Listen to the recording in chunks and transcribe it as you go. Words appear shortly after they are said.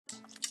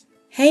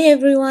Hey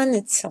everyone,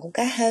 it's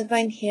Olga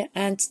Helvine here,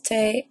 and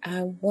today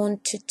I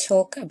want to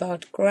talk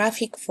about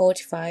graphic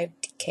 45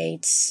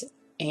 decades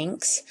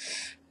inks.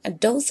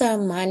 Those are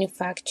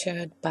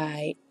manufactured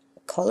by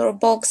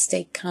Colorbox.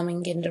 They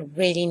coming in a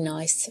really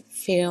nice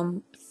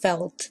film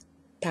felt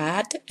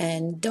pad,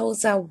 and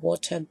those are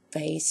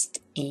water-based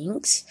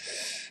inks.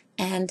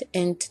 And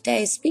in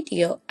today's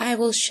video, I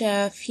will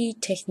share a few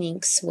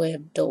techniques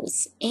with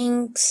those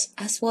inks,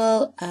 as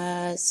well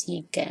as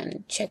you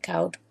can check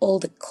out all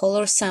the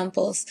color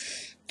samples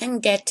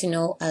and get to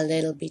know a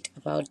little bit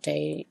about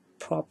their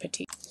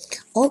property.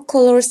 All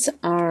colors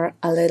are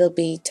a little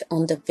bit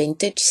on the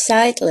vintage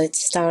side.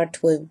 Let's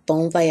start with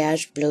Bon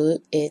Voyage Blue.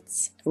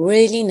 It's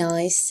really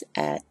nice,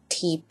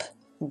 deep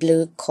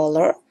blue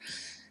color.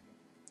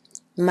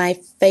 My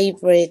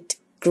favorite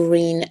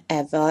green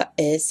ever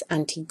is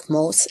Antique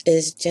Moss.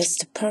 It's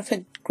just a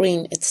perfect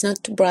green. It's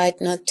not too bright,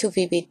 not too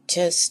vivid,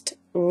 just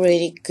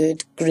really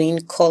good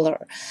green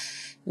color.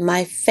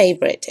 My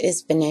favorite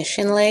is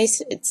Venetian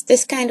lace. It's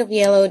this kind of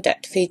yellow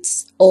that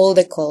fits all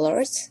the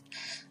colors.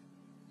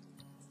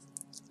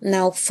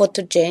 Now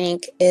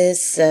photogenic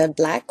is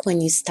black.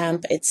 When you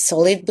stamp, it's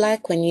solid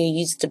black. When you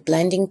use the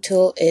blending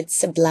tool,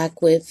 it's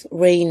black with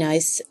really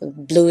nice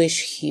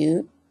bluish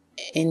hue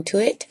into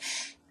it.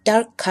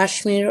 Dark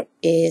cashmere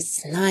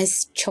is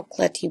nice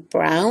chocolatey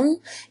brown.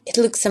 It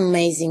looks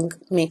amazing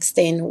mixed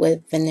in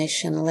with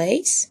Venetian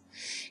lace.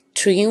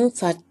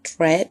 Triumphant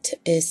red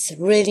is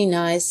really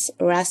nice,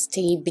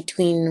 rusty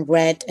between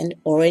red and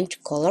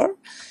orange color.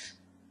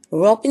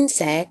 Robin's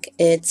egg,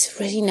 it's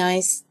really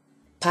nice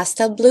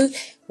pastel blue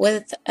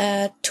with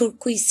a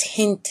turquoise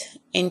hint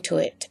into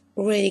it.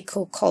 Really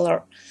cool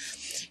color.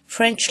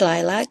 French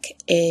lilac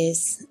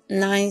is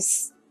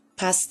nice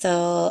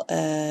pastel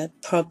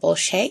purple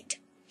shade.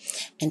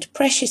 And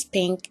Precious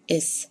Pink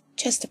is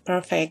just a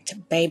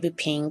perfect baby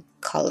pink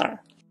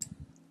color.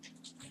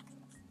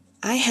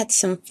 I had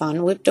some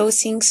fun with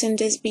those inks in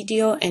this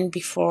video, and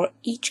before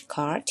each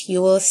card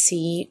you will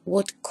see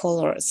what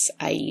colors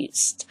I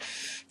used.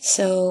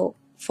 So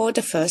for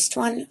the first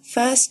one,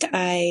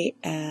 I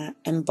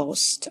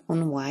embossed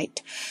on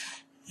white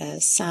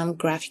some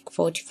graphic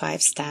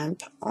 45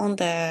 stamp on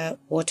the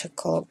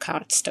watercolor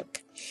cardstock.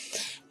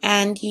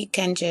 And you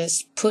can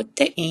just put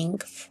the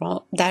ink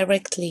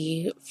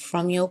directly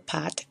from your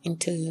pad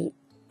into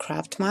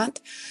craft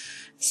mat,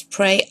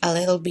 spray a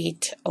little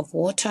bit of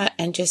water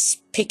and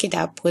just pick it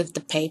up with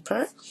the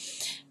paper.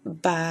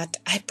 But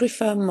I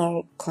prefer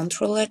more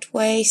controlled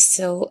way,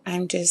 so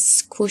I'm just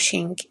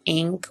squishing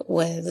ink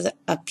with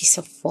a piece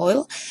of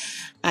foil.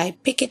 I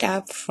pick it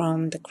up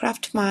from the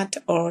craft mat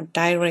or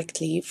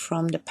directly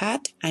from the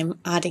pad. I'm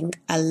adding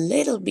a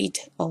little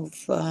bit of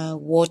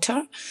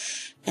water,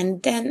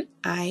 and then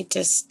I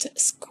just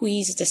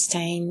squeeze the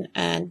stain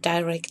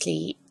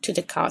directly to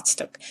the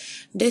cardstock.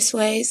 This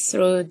way,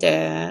 through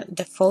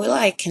the foil,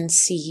 I can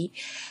see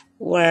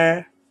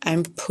where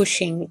I'm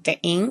pushing the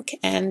ink,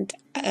 and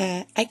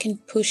I can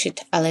push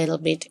it a little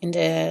bit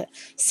in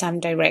some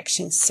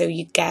directions, so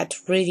you get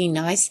really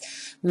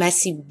nice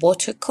messy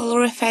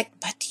watercolor effect,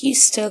 but you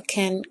still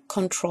can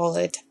control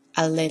it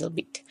a little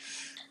bit.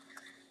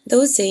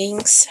 Those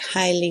inks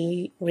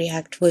highly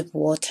react with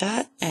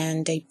water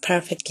and they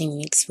perfectly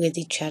mix with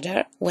each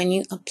other. When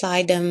you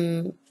apply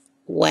them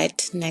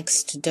wet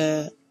next to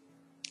the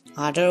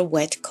other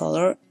wet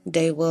color,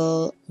 they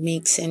will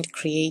mix and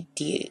create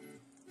the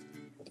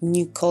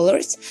new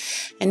colors.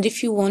 And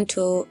if you want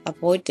to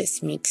avoid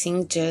this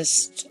mixing,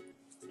 just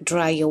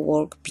dry your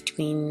work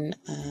between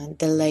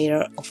the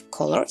layer of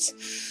colors.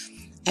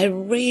 I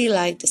really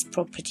like this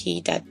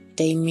property that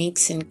they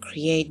mix and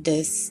create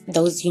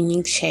those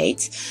unique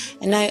shades,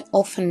 and I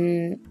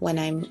often, when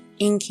I'm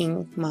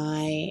inking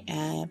my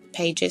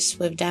pages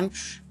with them,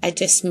 I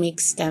just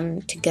mix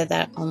them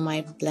together on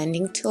my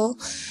blending tool,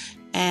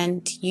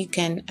 and you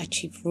can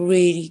achieve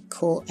really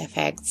cool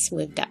effects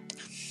with that.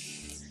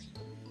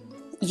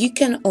 You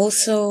can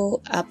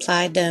also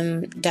apply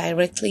them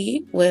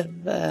directly with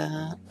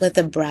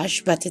a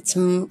brush, but it's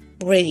a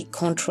really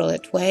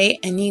controlled way,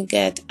 and you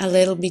get a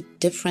little bit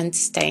different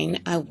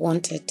stain. I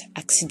wanted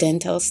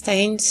accidental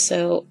stain,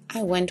 so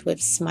I went with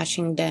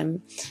smashing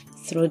them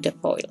through the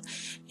foil,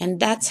 and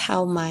that's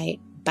how my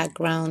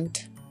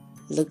background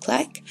looked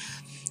like.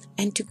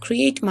 And to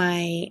create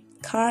my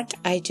card,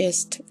 I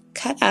just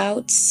cut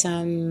out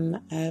some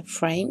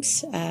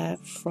frames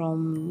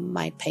from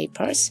my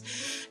papers,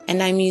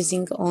 and I'm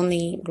using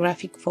only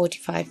graphic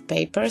 45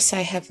 papers.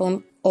 I have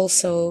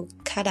also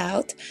cut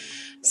out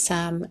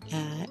some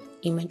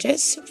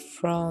images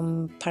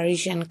from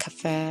Parisian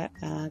Café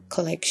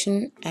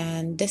collection,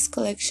 and this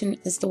collection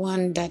is the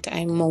one that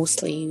I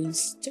mostly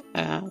used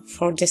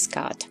for this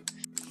card.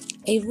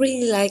 I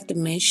really like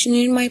dimension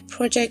in my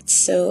project,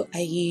 so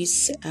I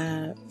use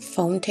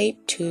foam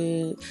tape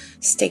to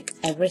stick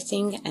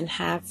everything and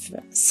have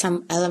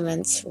some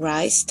elements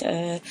raised.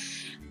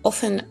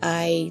 Often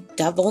I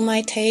double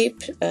my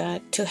tape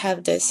to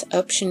have this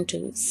option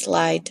to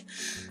slide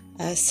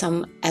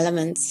some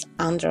elements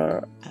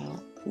under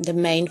the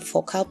main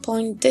focal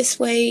point. This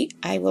way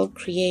I will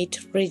create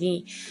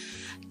really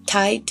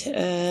tight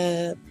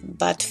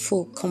but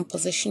full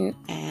composition,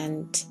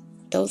 and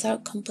those are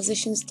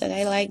compositions that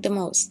I like the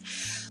most.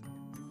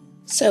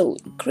 So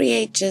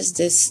create just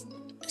this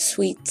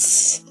sweet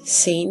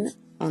scene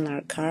on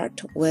our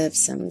card with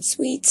some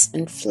sweets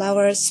and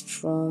flowers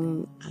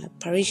from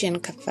Parisian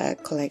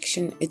Café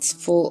collection. It's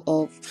full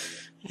of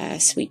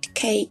sweet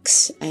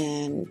cakes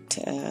and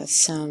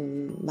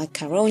some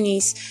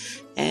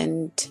macaronis,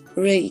 and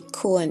really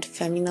cool and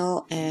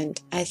feminine, and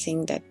I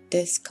think that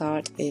this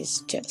card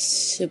is just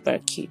super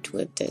cute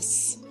with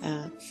this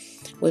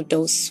with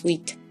those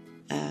sweet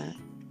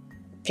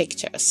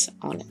pictures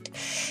on it.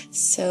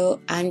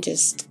 So I'm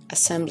just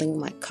assembling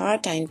my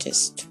card. I'm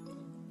just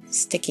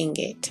sticking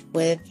it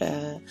with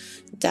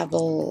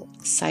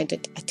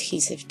double-sided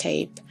adhesive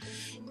tape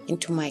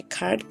into my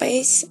card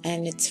base,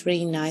 and it's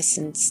really nice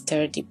and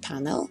sturdy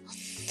panel.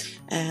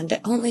 And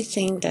the only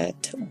thing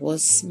that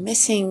was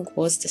missing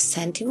was the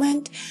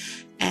sentiment,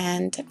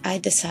 and I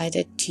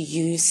decided to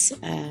use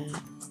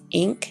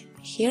ink.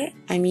 Here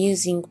I'm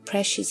using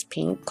precious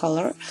pink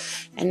color,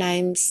 and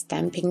I'm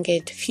stamping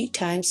it a few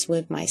times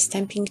with my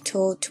stamping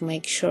tool to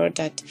make sure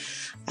that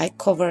I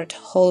covered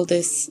all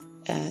this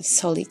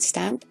solid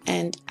stamp.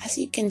 And as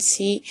you can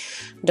see,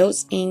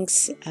 those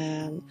inks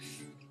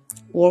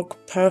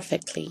work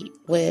perfectly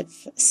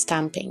with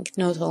stamping,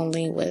 not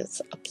only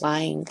with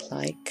applying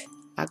like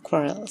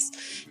aquarels.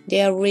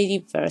 They are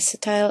really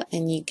versatile,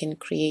 and you can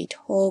create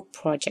whole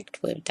project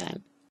with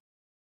them.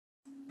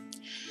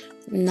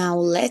 Now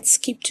let's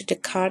skip to the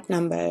card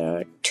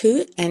number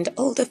 2, and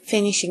all the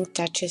finishing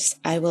touches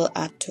I will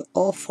add to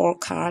all 4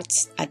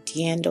 cards at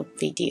the end of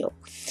video.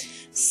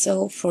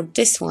 So for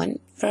this one,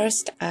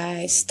 first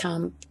I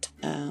stamped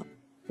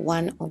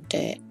one of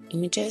the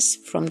images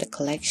from the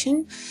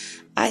collection.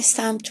 I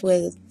stamped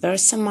with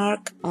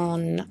Versamark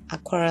on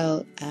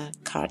aquarelle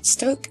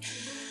cardstock,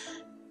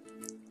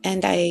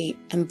 and I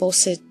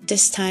embossed it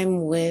this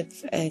time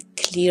with a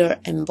clear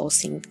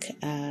embossing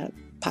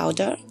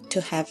powder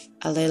to have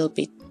a little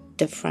bit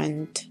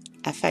different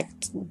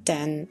effect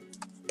than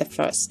the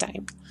first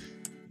time.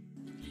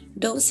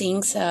 Those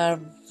inks are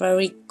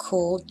very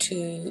cool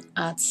to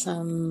add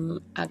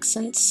some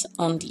accents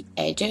on the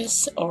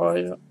edges,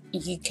 or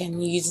you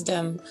can use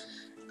them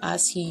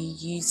as you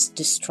use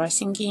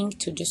distressing ink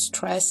to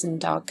distress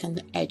and darken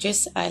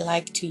edges. I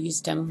like to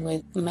use them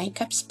with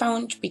makeup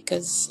sponge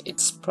because it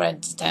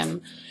spreads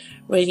them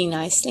really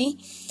nicely.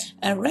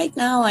 Right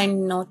now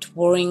I'm not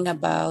worrying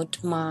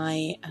about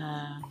my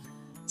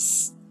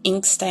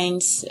ink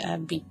stains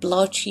be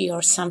blotchy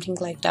or something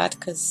like that,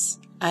 because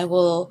I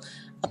will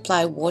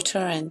apply water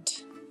and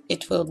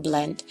it will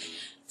blend.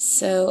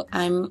 So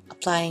I'm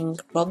applying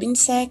Robin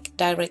Sec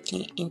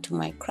directly into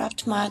my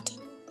craft mat,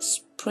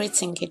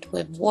 spritzing it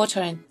with water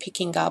and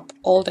picking up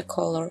all the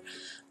color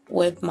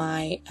with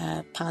my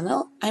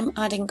panel. I'm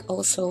adding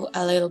also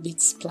a little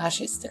bit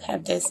splashes to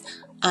have this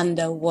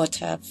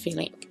underwater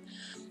feeling.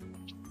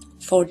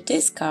 For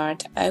this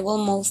card I will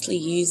mostly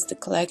use the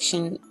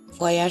collection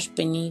Voyage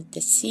Beneath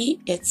the Sea.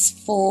 It's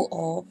full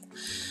of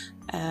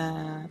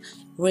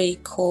really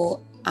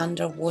cool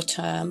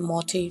underwater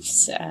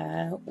motifs.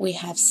 We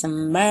have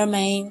some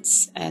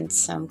mermaids and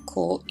some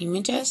cool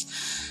images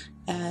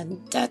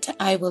that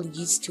I will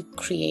use to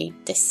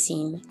create the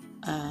scene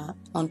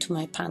onto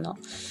my panel.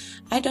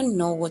 I don't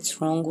know what's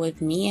wrong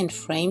with me and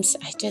frames.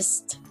 I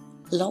just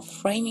love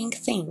framing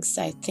things.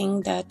 I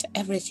think that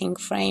everything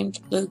framed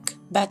look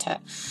better,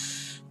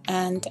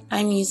 and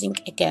I'm using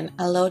again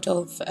a lot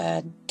of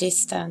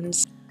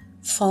distance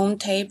foam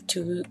tape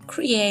to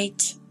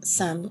create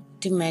some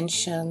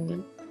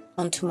dimension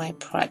onto my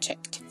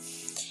project.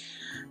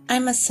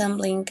 I'm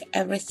assembling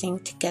everything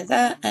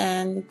together,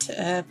 and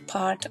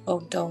part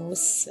of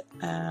those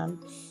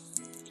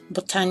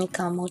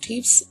botanical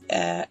motifs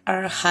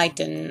are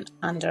hidden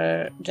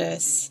under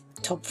this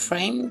top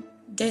frame.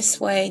 This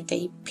way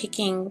they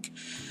picking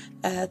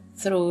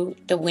through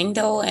the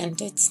window, and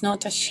it's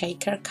not a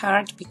shaker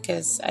card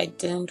because I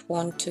didn't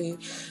want to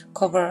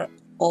cover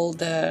all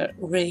the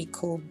really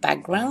cool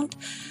background.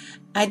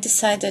 I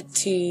decided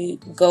to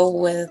go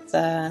with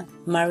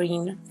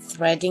marine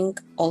threading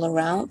all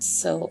around,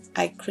 so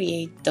I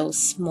create those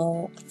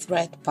small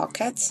thread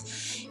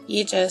pockets.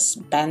 You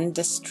just bend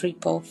the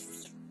strip of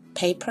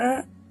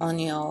paper on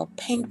your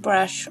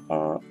paintbrush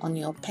or on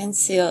your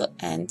pencil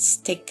and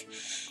stick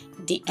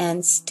the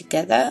ends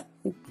together.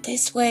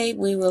 This way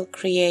we will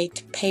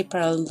create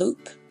paper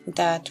loop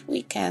that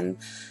we can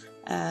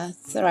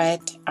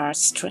thread our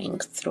string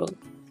through.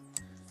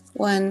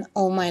 When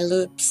all my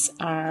loops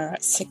are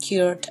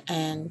secured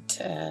and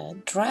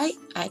dry,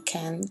 I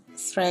can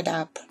thread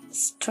up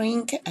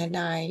string, and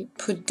I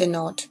put the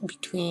knot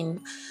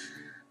between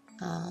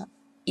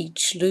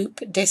each loop.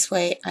 This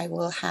way I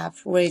will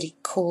have really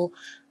cool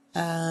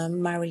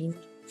marine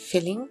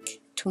feeling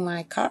to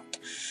my card.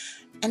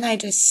 And I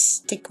just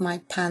stick my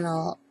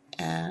panel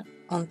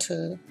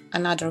onto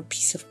another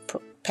piece of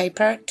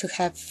paper to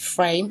have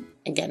frame,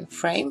 again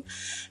frame,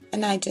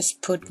 and I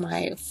just put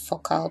my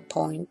focal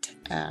point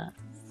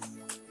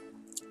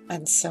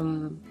and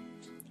some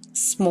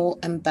small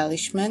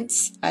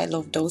embellishments. I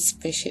love those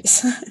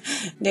fishes.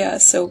 They are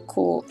so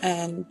cool,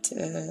 and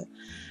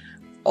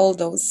all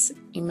those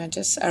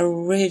images are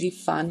really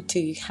fun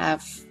to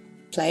have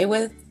play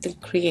with to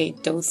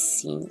create those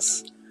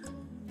scenes.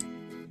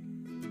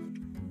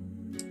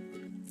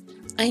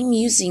 I'm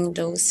using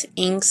those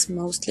inks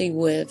mostly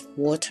with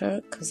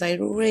water because I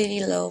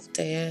really love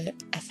the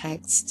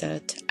effects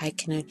that I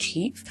can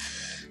achieve,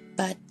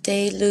 but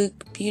they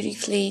look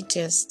beautifully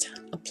just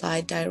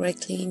applied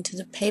directly into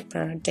the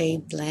paper. They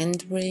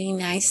blend really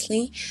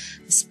nicely,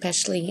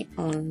 especially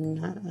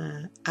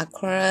on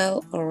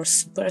aquarelle or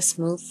super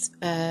smooth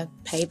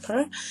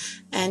paper,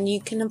 and you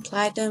can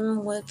apply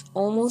them with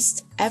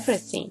almost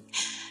everything.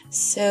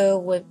 So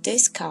with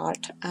this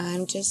card,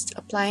 I'm just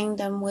applying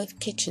them with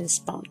kitchen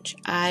sponge.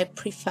 I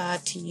prefer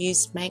to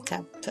use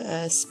makeup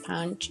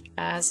sponge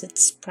as it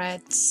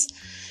spreads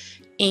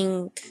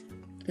ink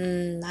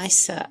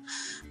nicer,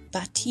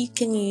 but you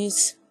can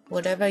use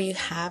whatever you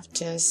have.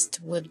 Just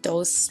with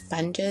those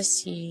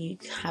sponges, you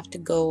have to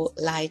go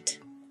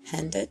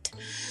light-handed.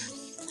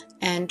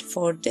 And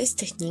for this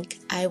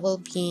technique, I will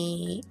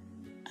be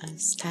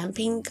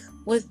stamping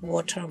with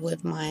water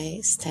with my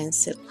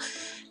stencil.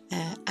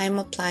 I'm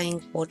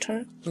applying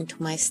water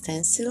into my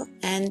stencil,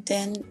 and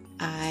then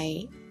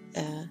I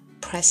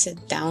press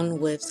it down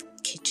with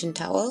kitchen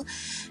towel.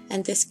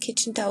 And this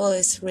kitchen towel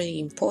is really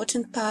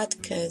important part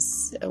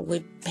because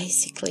we're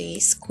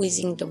basically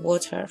squeezing the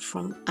water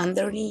from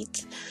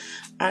underneath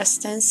our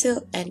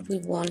stencil, and we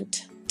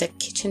want the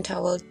kitchen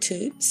towel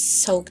to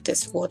soak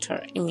this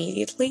water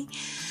immediately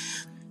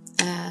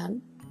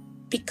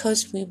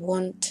because we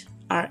want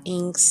our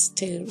inks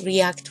to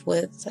react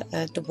with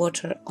the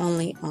water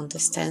only on the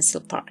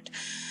stencil part.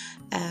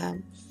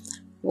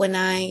 When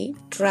I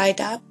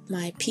dried up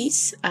my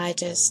piece, I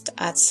just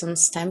add some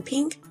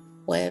stamping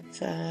with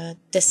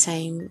the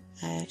same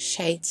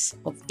shades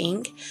of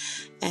ink,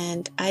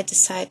 and I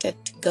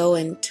decided to go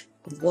into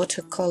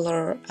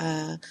watercolor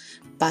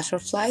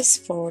butterflies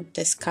for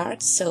this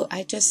card, so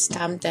I just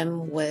stamped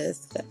them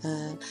with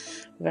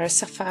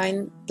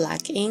VersaFine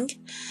black ink,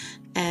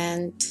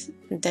 and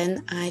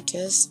then I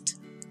just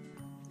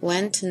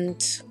went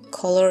and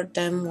colored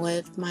them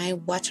with my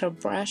water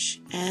brush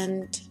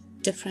and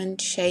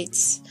different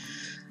shades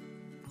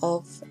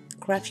of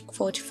Graphic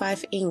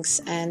 45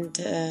 inks, and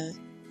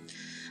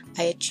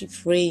I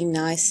achieved really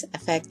nice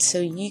effects. So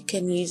you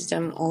can use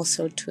them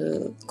also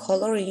to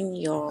color in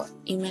your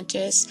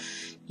images,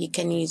 you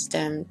can use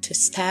them to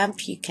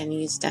stamp, you can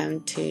use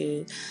them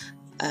to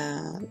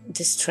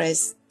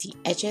distress the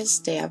edges.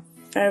 They are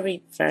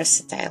very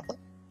versatile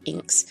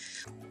inks.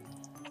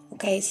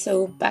 Okay,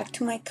 so back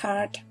to my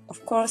card.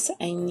 Of course,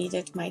 I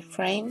needed my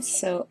frame,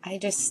 so I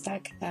just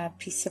stuck a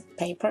piece of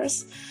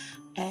papers.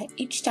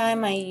 Each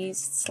time I use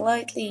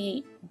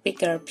slightly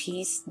bigger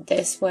piece.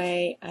 This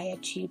way I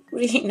achieve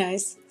really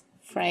nice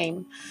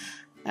frame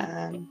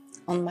on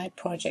my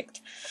project.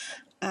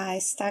 I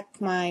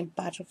stuck my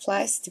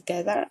butterflies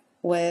together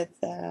with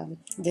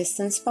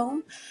distance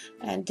foam,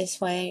 and this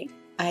way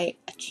I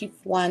achieve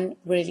one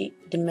really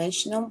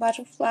dimensional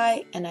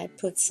butterfly, and I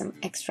put some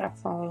extra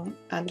foam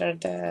under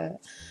the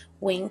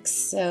wings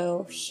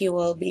so he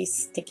will be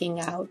sticking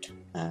out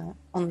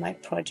on my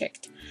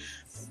project.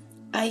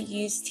 I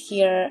used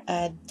here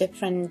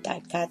different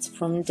die cuts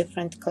from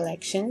different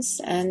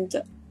collections, and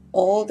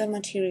all the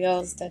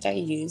materials that I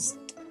used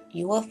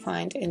you will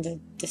find in the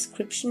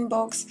description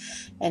box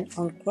and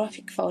on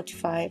Graphic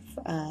 45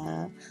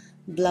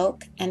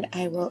 blog, and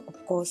I will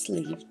of course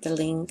leave the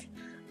link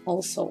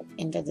also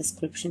in the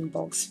description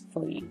box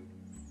for you.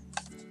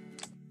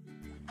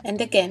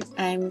 And again,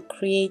 I'm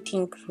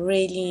creating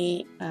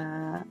really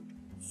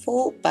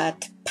full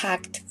but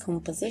packed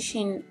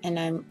composition, and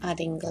I'm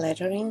adding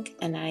lettering,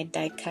 and I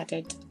die cut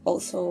it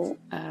also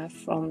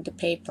from the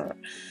paper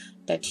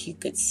that you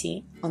could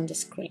see on the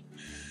screen.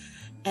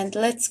 And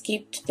let's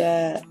skip to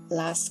the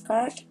last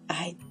card.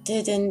 I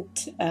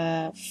didn't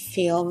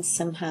film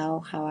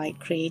somehow how I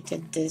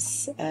created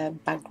this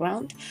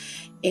background.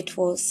 It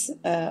was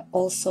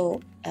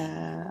also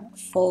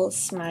full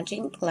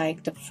smudging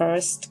like the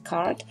first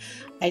card.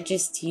 I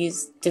just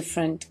used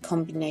different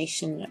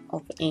combination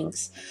of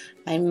inks.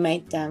 I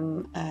made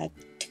them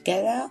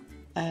together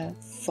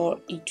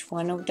for each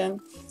one of them,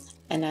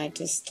 and I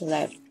just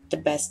left the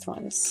best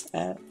ones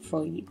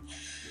for you.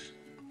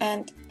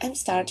 And I'm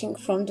starting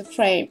from the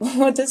frame.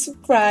 What a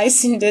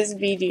surprise in this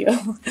video!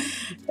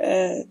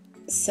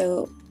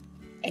 So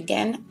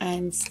again,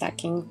 I'm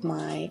stacking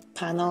my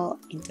panel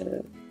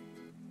into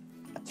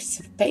a piece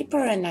of paper,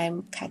 and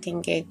I'm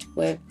cutting it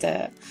with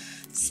the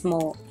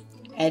small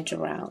edge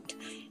around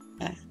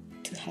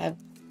to have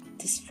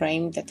this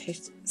frame that I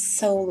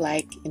so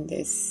like in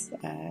this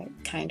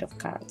kind of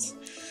cards.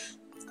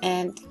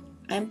 And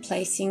I'm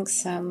placing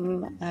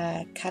some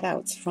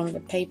cutouts from the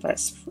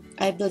papers.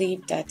 I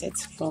believe that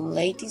it's from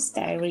Ladies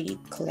Diary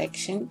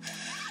collection.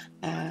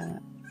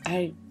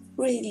 I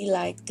really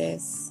like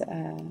this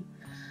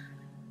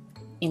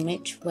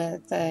image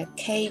with a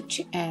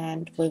cage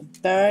and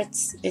with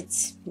birds.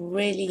 It's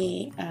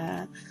really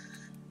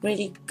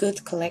really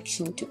good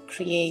collection to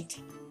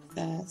create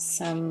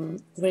some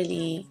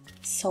really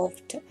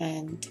soft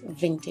and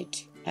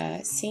vintage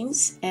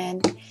scenes.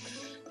 And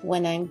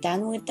when I'm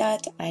done with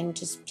that, I'm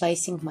just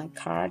placing my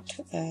card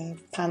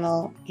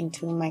panel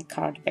into my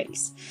card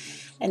base.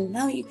 And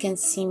now you can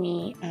see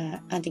me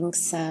adding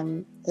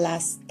some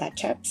last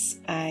touch-ups.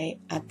 I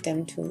add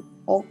them to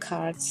all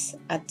cards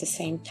at the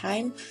same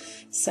time.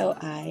 So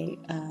I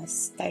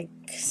stuck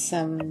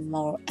some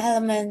more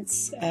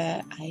elements.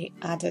 I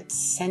added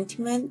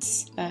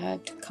sentiments to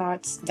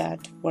cards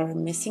that were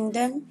missing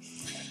them.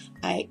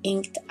 I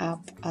inked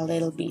up a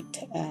little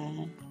bit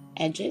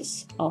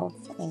edges of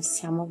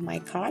some of my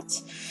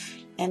cards,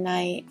 and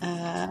I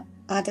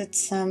added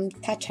some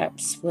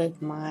touch-ups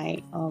with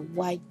my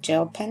white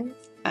gel pen.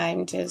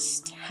 I'm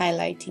just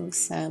highlighting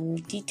some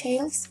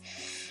details,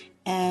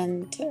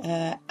 and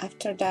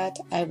after that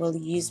I will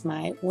use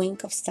my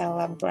Wink of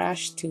Stella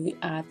brush to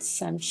add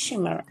some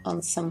shimmer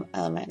on some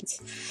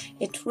elements.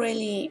 It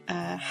really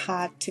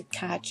hard to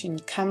catch in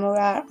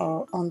camera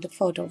or on the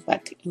photo,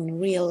 but in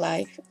real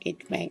life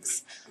it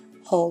makes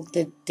all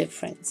the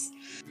difference.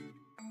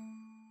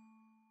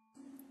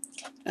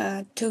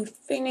 To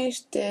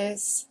finish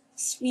this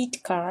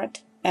sweet card,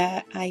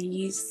 I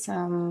used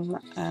some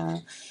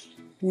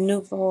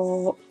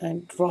Nouveau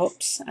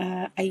drops.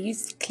 I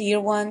used clear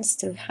ones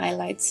to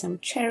highlight some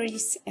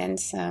cherries and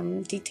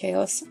some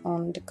details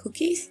on the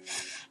cookies,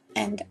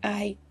 and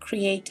I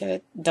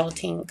created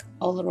dotting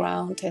all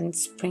around and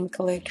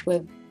sprinkle it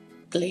with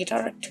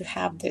glitter to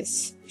have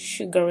this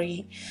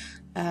sugary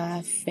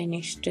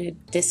finish to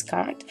this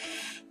card.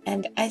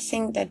 And I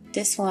think that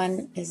this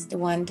one is the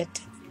one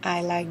that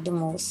I like the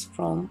most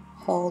from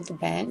whole the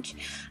bench.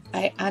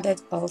 I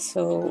added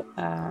also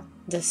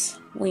this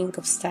Wink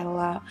of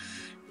Stella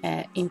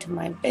into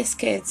my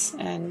biscuits,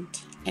 and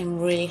I'm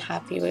really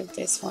happy with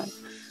this one.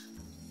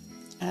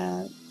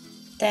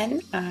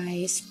 Then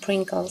I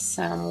sprinkle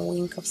some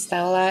Wink of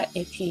Stella.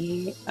 If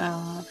you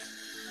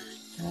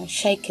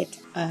shake it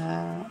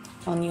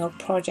on your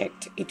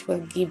project, it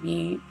will give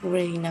you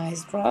really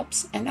nice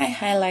drops. And I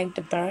highlight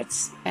the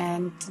birds,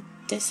 and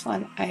this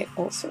one I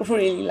also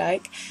really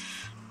like.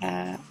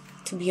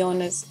 To be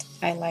honest,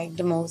 I like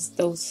the most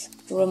those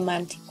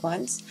romantic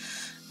ones.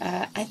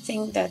 I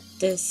think that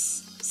this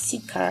sea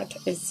card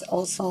is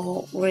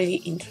also really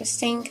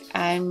interesting.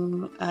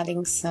 I'm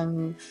adding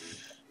some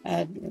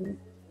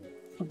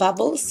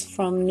bubbles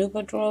from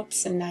Nouveau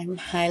drops, and I'm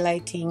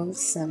highlighting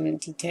some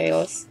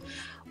details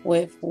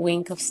with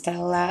Wink of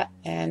Stella,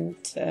 and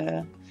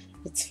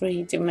it's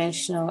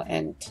three-dimensional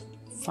and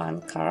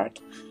fun card.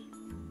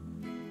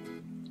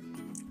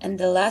 And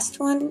the last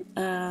one,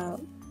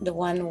 the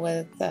one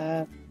with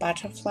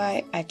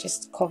butterfly, I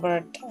just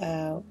covered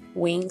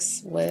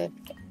wings with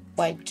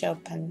white gel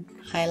pen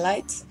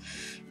highlights,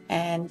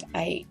 and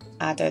I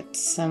added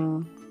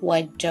some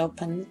white gel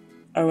pen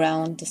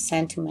around the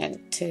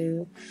sentiment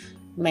to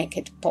make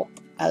it pop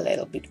a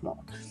little bit more.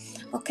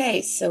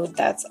 Okay, so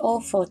that's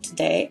all for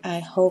today. I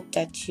hope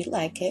that you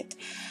like it.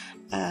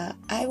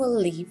 I will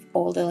leave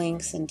all the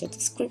links in the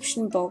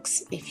description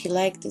box. If you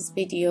like this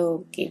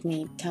video, give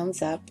me a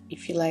thumbs up.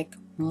 If you like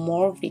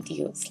more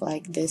videos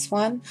like this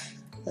one,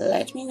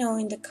 let me know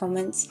in the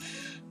comments.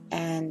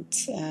 And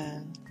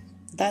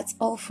that's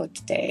all for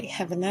today.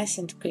 Have a nice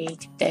and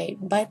creative day.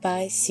 Bye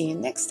bye. See you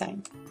next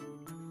time.